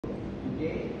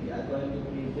going to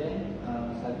present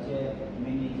subject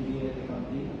managerial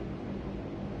accounting.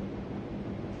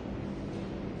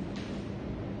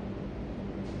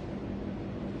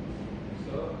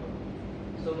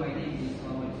 So my name is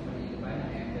AL-Amin. I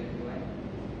am 21.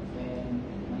 And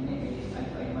my name is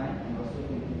AL-Amin. I'm also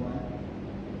 21.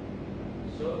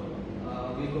 So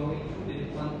we're going through the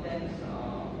contents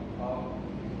of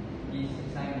this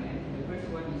assignment. The first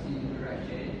one is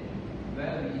introduction,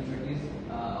 where we introduce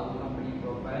our company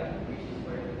profile, which is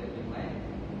Forever 21.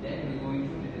 Then we're going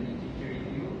through the literature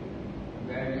review,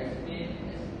 where we explain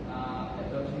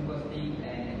absorption costing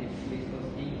and efficiency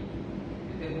costing.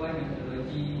 The third one,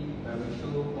 methodology, where we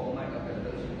show format of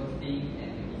absorption costing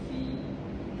and EPC.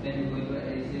 Then we go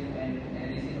into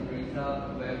analysis of the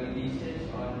result, where we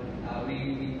research on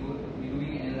we're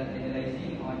doing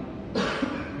analyzing on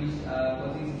which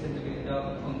costing system to get the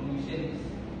conclusions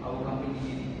our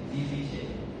company decision.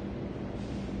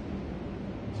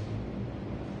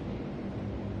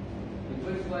 The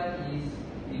first one is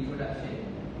introduction.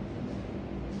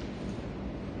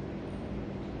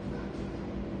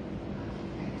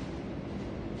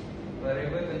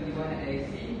 Forever 21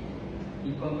 LLC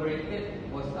Incorporated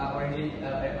was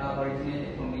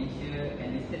originated from Malaysia and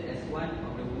listed as one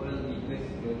of the world's biggest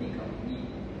clothing company.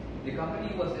 The company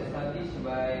was established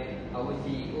by our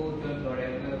CEO John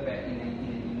Forever back in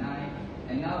 1999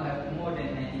 and now have more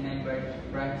than 99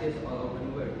 branches all over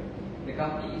the world. The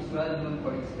company is well known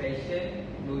for its fashion,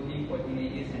 clothing for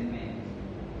teenagers and men.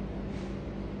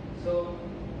 So,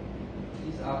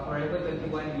 these are Forever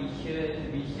 21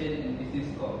 mission, vision and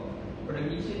business scope. For the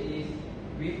mission is,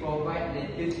 we provide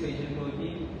latest fashion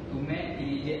clothing to men,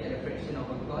 teenagers at a fraction of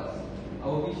a cost.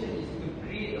 Our vision is to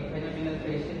create a phenomenal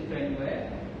fashion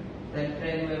trendwear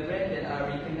brand that are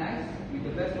recognized with the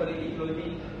best quality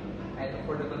clothing at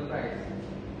affordable price.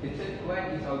 The third one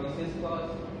is our business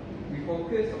cost. We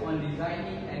focus on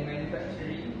designing and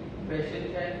manufacturing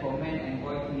fashion trend for men and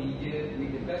boy teenagers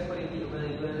with the best quality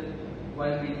available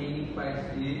while maintaining price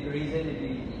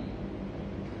reasonability.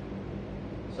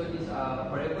 So these are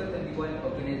Forever 21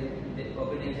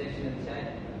 organizational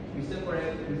chart. Mr.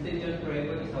 John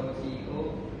Forever is our CEO.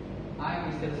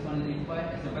 I'm Mr. Usman Rifat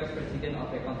as the Vice President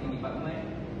of the Accounting Department,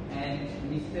 and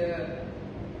Mr.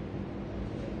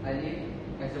 Ali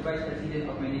as the Vice President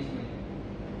of Management.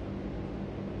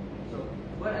 So,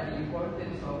 what are the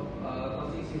importance of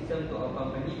costing system to our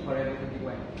company Forever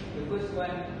 21? The first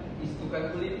one is to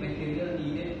calculate material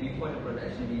needed before the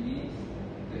production begins,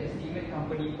 to estimate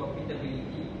company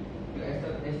profitability, to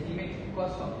estimate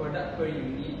cost of product per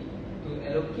unit, to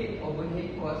allocate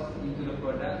overhead costs into the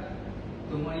product,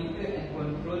 to monitor and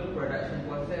control production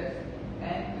process,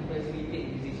 and to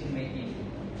facilitate decision making.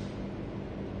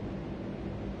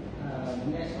 The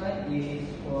next one is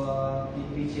for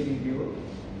literature review.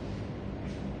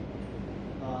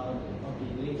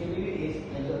 The literature review is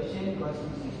absorption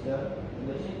costing system.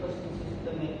 Absorption costing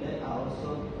system method are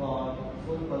also called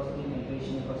full costing and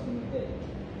fractional costing method.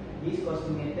 This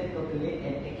costing method calculate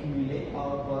and accumulate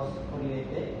our costs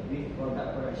correlated with product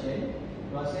production,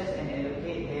 process and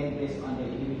allocate them based on the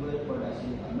individual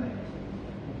production department.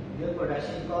 The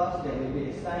production costs that will be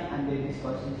assigned under this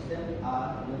costing system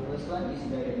are: the first one is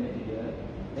direct material.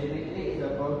 Direct material is the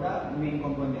product main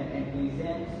component and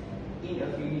presents in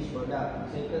a finished product.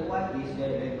 The second one is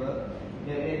direct labor.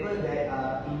 Direct labor that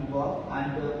are involved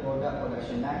under product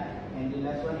production line. And the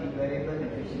last one is variable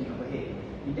manufacturing overhead.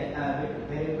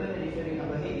 Variable manufacturing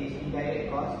overhead is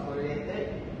indirect costs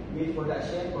correlated with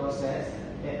production process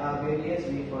that are various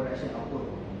with production output.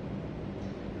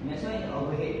 Next one is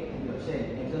overhead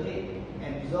absorption.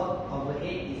 Absorbed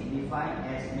overhead is defined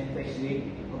as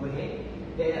manufacturing overhead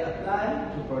that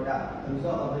apply to product.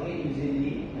 Absorbed overhead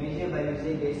usually measured by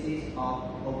using basis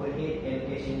of overhead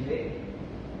allocation rate.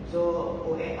 So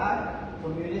OAR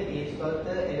formula is total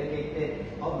allocated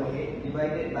overhead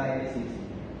divided by basis.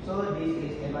 So this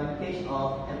is advantage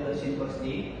of absorption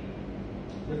costing.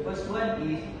 The first one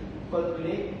is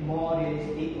calculate more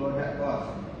realistic product cost.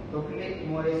 Calculate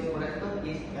more realistic product cost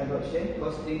is absorption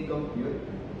costing compute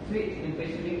fixed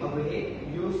manufacturing overhead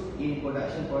used in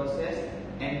production process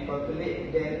and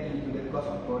calculate them into the cost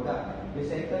of product. The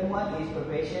second one is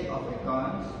preparation of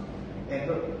accounts.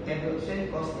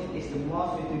 Absorption costing is the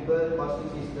most suitable costing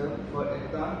system for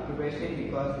account preparation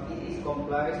because it is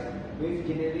complies with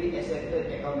generally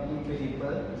accepted accounting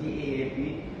principle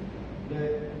 (GAAP).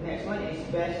 The next one is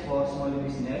best for smaller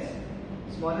business.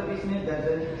 Smaller business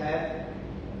doesn't have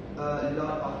a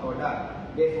lot of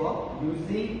product. Therefore,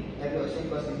 using absorption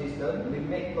costing system will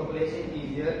make calculation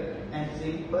easier and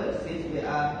simple since there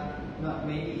are not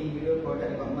many individual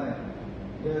product department.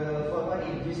 The fourth one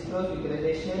is disclose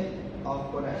utilization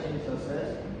of production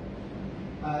resources.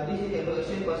 This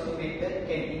evaluation costing method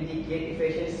can indicate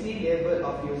efficiency level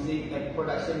of using a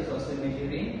production resources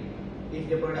measuring if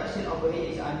the production overhead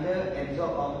is under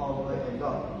absorbed or over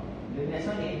absorbed. The next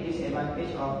one is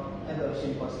disadvantage of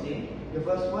evaluation costing. The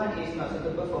first one is not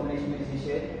suitable for management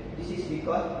decision. This is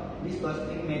because this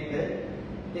costing method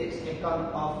takes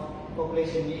account of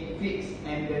population need, fixed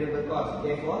and variable costs.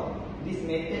 Therefore, this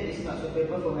method is not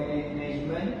suitable for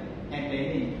management and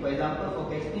planning. For example,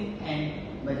 forecasting and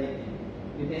budgeting.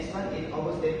 The next one is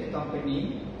overstated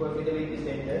company profitability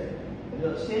status.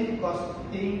 Reduction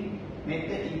costing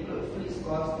method includes fixed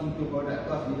costs into product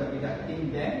cost without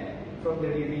deducting them from the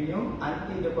revenue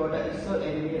until the product is sold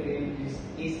and revenue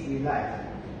is realized.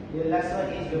 The last one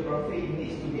is the profit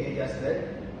needs to be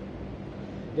adjusted.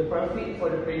 The profit for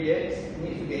the periods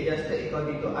needs to be adjusted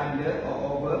according to under or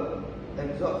over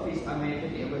absorbed fixed or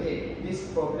manufacturing overhead. This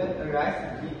problem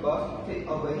arises because fixed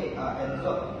overhead are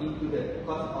absorbed into the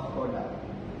cost of product.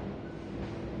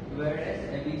 Whereas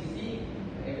ABC,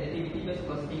 activity-based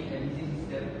costing ABC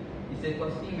system, is a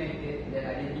costing method that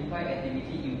identifies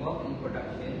activity involved in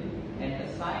production and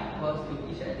assign cost to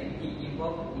each activity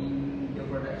involved in the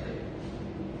production.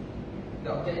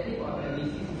 The objective of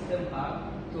ABC system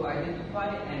are to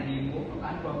identify and remove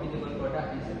unprofitable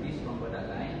product and service from product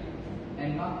line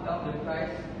and mark down the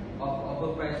price of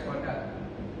overpriced product.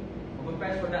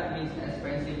 Overpriced product means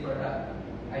expensive product.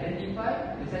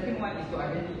 The second one is to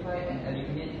identify and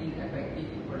eliminate ineffective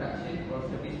production or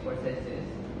service processes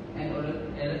and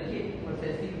allocate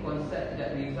processing concepts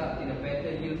that result in a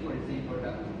better yield for the same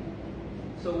product.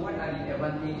 So what are the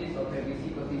advantages of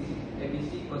ABC costing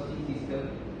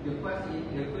system? The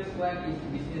first one is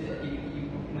business activity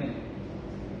improvement.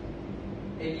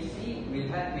 ABC will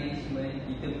help management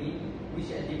determine which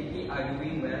activity are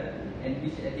doing well and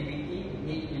which activity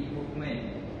need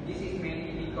improvement. This is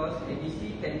mainly because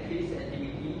ABC can trace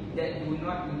activity that do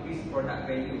not increase product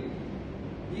value.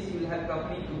 This will help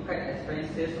company to cut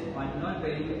expenses on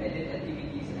non-value added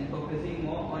activities and focusing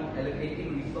more on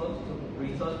allocating resource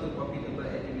to profitable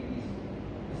activities.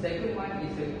 The second one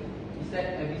is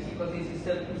that ABC costing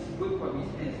system is good for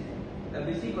business.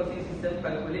 ABC costing system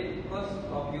calculates cost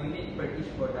of unit per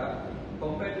each product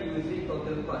compared to using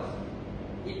total cost.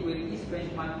 It will ease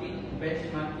benchmarking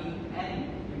and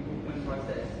improvement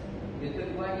process. The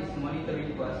third one is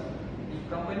monitoring cost. If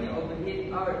company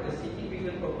overhead are a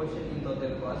significant proportion in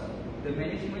total cost, the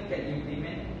management can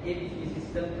implement ABC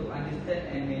system to understand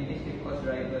and manage the cost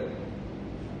driver.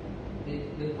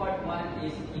 The fourth one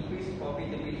is increased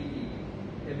profitability.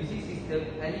 ABC system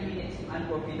eliminates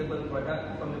unprofitable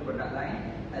product from the product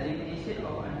line. Elimination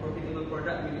of unprofitable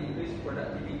product will increase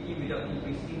productivity without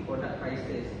increasing product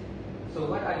prices. So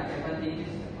what are the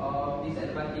advantages or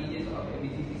disadvantages of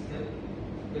ABC system?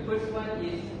 The first one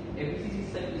is ABC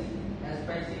system is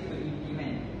expensive to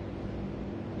implement.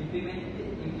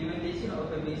 Implementation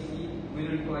of ABC will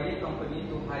require company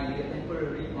to hire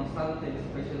temporary consultants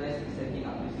specialized in setting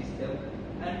up the system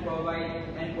and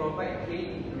provide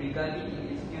training regarding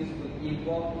its use to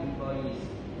involve employees.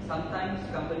 Sometimes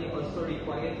company also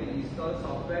require to install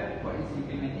software for its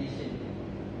implementation.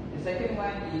 The second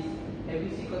one is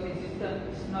ABC costing system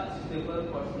is not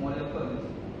suitable for smaller firms.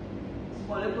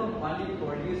 Smaller firms only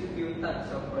produce few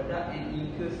types of product and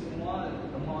incur small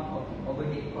amount of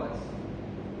overhead costs.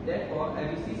 Therefore,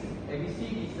 ABC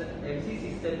system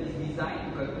is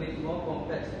designed to calculate more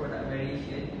complex product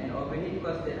variation and overhead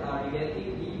costs that are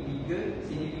relatively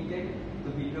significant to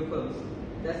bigger firms.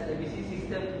 Thus, ABC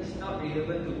system is not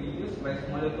relevant to be used by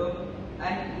smaller firms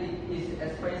and it is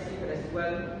expensive as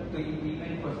well to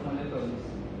implement for smaller firms.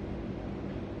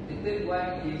 The third one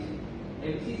is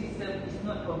ABC system is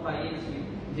not compliant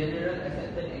with general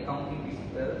accepted accounting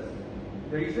principles.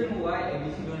 The reason why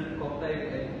ABC do not comply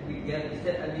with them is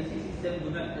that ABC system do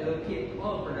not allocate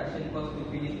all production costs to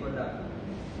finished product.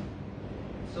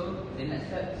 So the next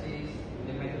step is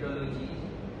the methodology.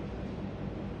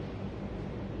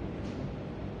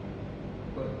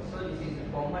 So this is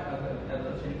the format of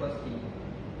evaluation costing.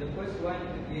 The first one,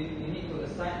 you need to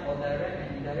assign all direct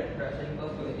and indirect production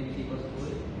costs to activity cost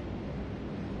pool.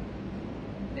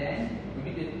 Then we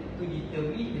need to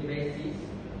determine the basis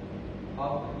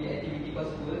of the activity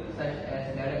cost pool, such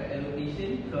as direct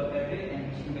allocation, floor area,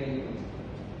 and machine value.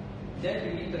 Then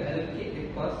we need to allocate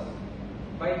the cost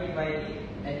by dividing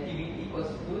activity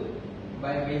cost pool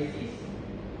by basis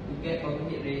to get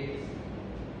overhead rates.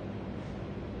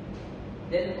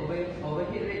 Then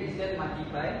overhead rate is then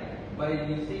multiplied by the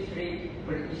usage rate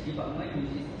per each department,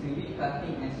 which is service,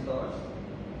 cutting, and stores.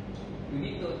 We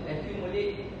need to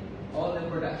accumulate all the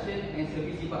production and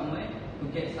service department to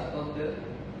get subtotal.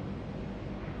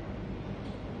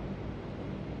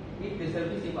 if the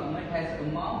service department has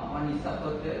amount on its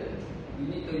subtotal, you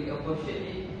need to reapportion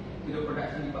it to the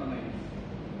production department.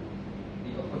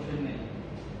 Reapportionment.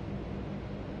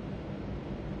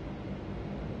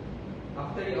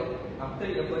 After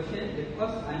reapportion, the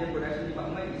cost under production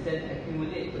department is then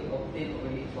accumulated to obtain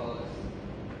overhead costs.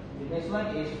 The next one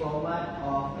is format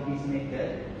of this method.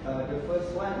 The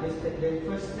first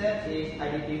step is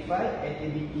identify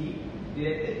activity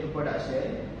related to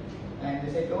production, and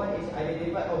the second one is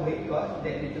identify overhead cost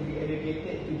that need to be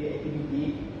allocated to the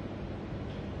activity.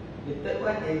 The third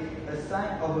one is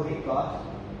assign overhead cost,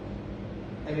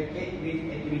 allocate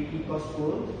with activity cost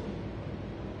pool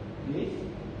list,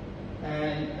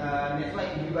 and next one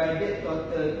is divided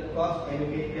total cost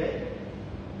allocated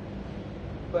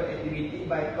per activity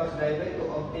by cost driver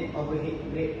to obtain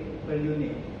overhead rate per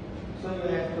unit. So you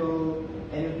have to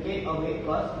allocate overhead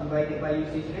cost divided by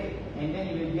usage rate, and then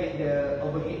you will get the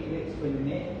overhead rates per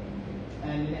unit.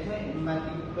 And the next one is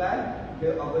multiply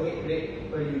the overhead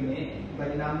rate per unit by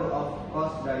the number of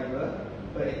cost driver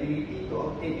per activity to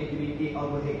obtain activity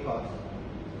overhead cost.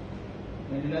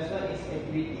 And the last one is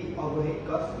activity overhead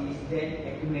cost is then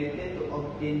accumulated to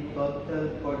obtain total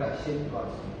production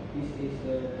cost. This is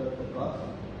the total cost.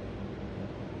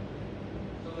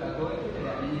 So we are going to the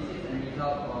analysis and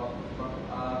result of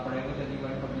Forever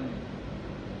 21 problem.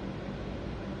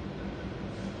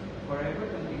 Forever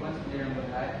 21 student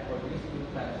had produced two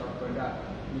types of product,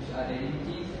 which are denim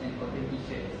jeans and cotton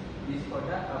t-shirts. These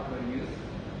products are produced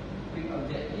with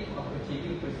objective of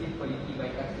achieving perceived quality by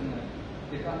customers.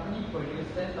 The company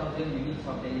produced 10,000 units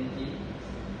of denim jeans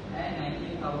and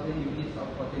 19,000 units of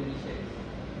cotton t-shirts.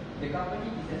 The company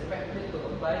is expected to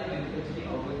apply manufacturing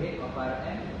overhead of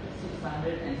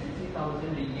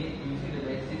RM660,000 ringgit using the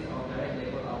basis of direct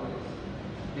labor hours.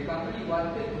 The company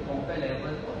wanted to compare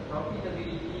levels of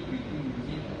profitability between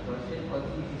using a production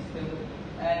costing system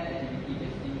and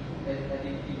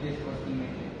activity-based costing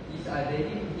method. These are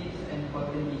denim jeans and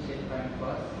cotton t-shirt prime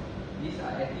costs. These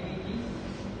are activities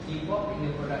involved in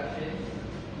the production.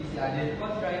 These are the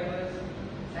cost drivers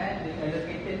and the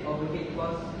allocated overhead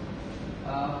costs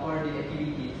for the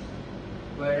activities.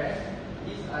 Whereas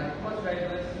these are the cost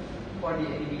drivers for the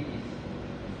activities.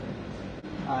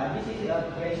 This is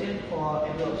a question for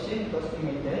absorption costing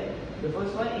method. The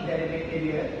first one is the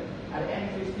material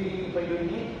RM50 per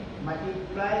unit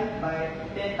multiplied by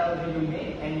 10,000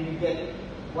 unit, and you get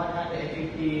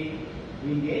 150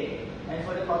 ringgit. And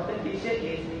for the cotton t-shirt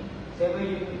is 7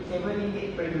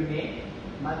 ringgit per unit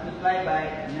multiplied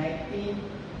by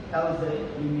 19,000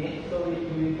 unit, so you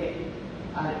will get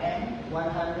RM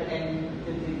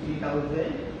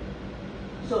 133,000.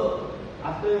 So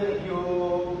after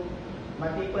you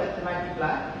multiply,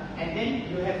 and then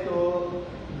you have to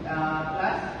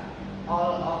plus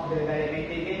all of the direct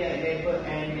material, labor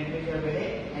and manufacturing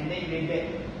overhead, and then you will get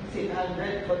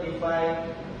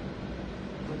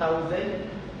 645,000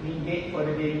 ringgit for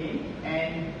the denim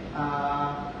and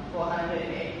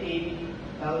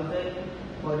 418,000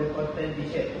 for the cotton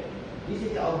t-shirt. This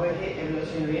is the overhead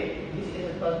evaluation rate. This is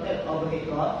the total overhead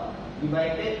cost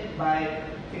divided by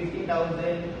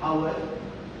 50,000 hours.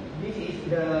 This is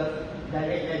the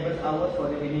direct labor hours for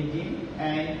the denim jean,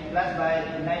 and plus by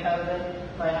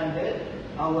 9,500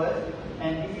 hours,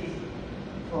 and this is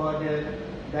for the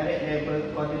direct labor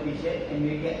cotton t-shirt, and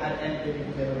you get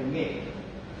RM37 ringgit.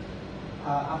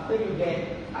 After you get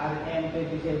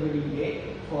RM37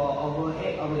 ringgit for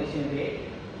overhead evaluation rate,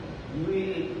 you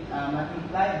will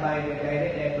multiply by the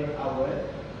direct labor hours.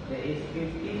 That is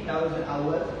 50,000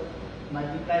 hours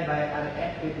multiplied by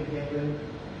RM37,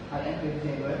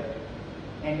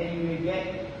 and then you will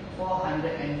get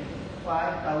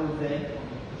 405,000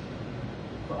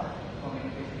 for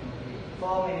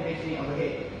manufacturing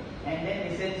overhead. And then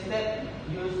the same step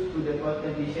used to the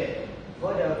cotton t-shirt.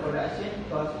 For the production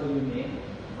cost per unit,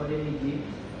 for the jeans,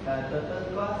 total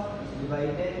cost is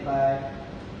divided by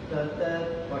total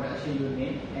production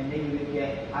unit, and then you will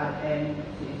get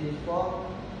RM64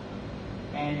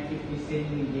 and 50 cent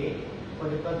ringgit. For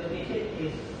the cotton t-shirt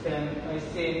is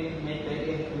same method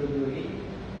you have to do it.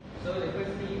 So the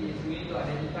first thing is we need to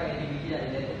identify activity that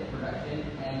related to production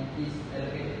and its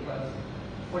allocated cost.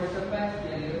 For the supplies, the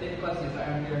allocated cost is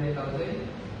around 300,000.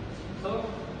 So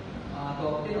to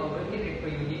obtain overhead rate per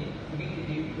unit, we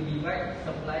need to divide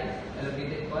supplies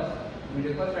allocated cost with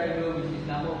the cost driver, which is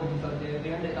number of purchase order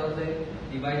 300,000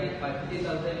 divided by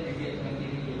 50,000, you get 20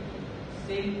 ringgit.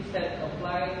 Same step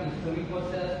apply to storage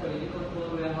process, political pool,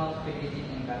 warehouse, packaging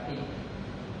and cutting.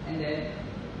 And then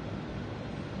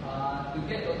to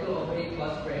get total overhead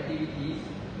cost per activities,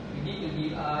 you need to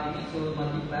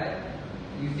multiply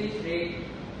usage rate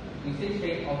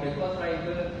of the cost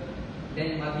driver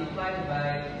then multiplied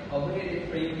by overhead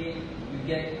rate per unit, you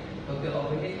get total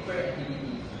overhead per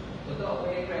activities. Total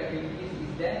overhead per activities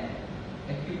is then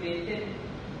accumulated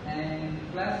and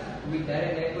plus with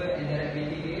direct labor and direct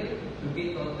material to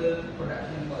get total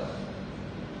production cost.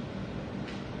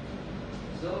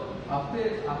 So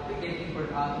after getting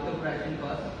total production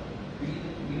cost, we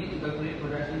need to calculate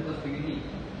production cost per unit.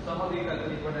 So how do we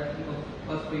calculate production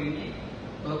cost per unit?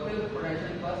 Total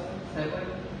production cost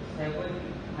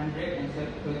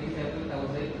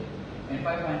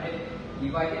 727,500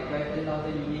 divided by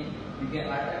 10,000 unit, you get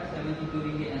RM 72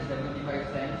 ringgit and 75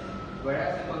 cents.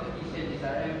 Whereas the competition is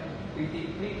RM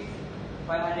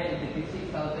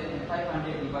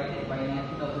 536,500 divided by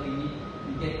 90,000 unit,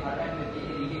 you get RM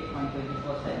 38 ringgit and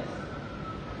 24 cents.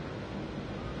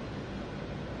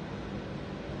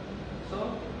 So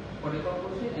for the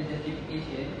conclusion and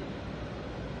justification,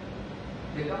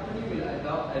 the company will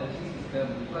adopt a leasing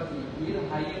system because it yields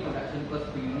higher production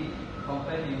cost per unit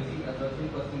compared to using absorption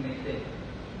costing method.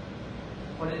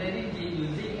 For the landing gauge,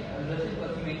 using absorption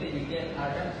costing method, you get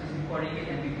RM 64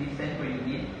 ringgit and 50 cents per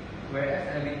unit, whereas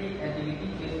activity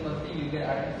sales costing, you get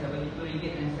RM 72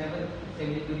 ringgit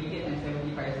and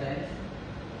 75 cents.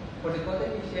 For the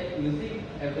cotton t-shirt, using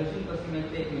absorption costing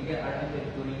method, you get RM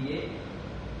 32 ringgit,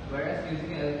 whereas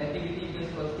using activity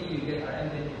sales costing, you get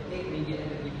RM 28 ringgit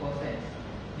and 34 cents.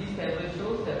 This table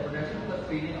shows that production cost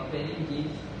per unit of landing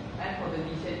gauge and for the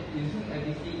t-shirt using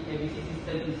ABC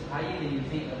system is higher than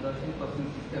using absorption costing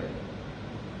system.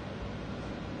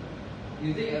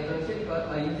 Using ABC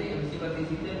costing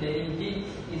system, landing gauge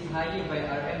is higher by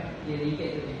RM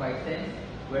 8.35 cents,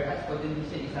 whereas cotton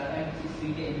t-shirt is RM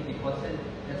 6.84 cents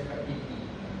respectively.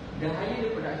 The higher the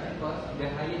production cost, the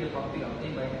higher the profit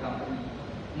obtained by the company.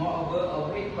 Moreover,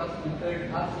 overhead costs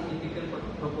incurred a significant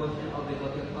proportion of the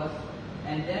total cost,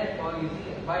 and therefore,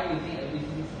 by using a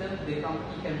business system, the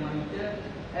company can monitor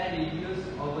and reduce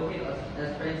overhead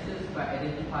expenses by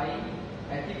identifying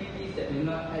activities that do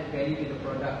not add value to the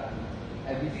product.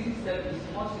 A business system is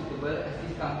more suitable as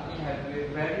this company has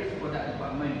various product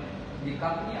departments. The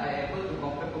company are able to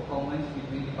compare performance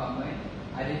between departments,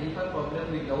 identify problems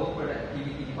with lower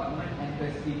productivity department, and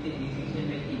facilitate decision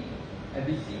making.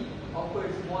 ABC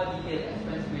offers more detailed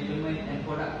expense measurement and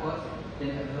product cost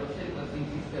than absorption costing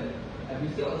system.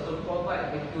 ABC also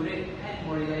provides accurate and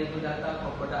more reliable data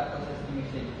for product cost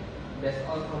estimation. That's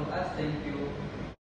all from us. Thank you.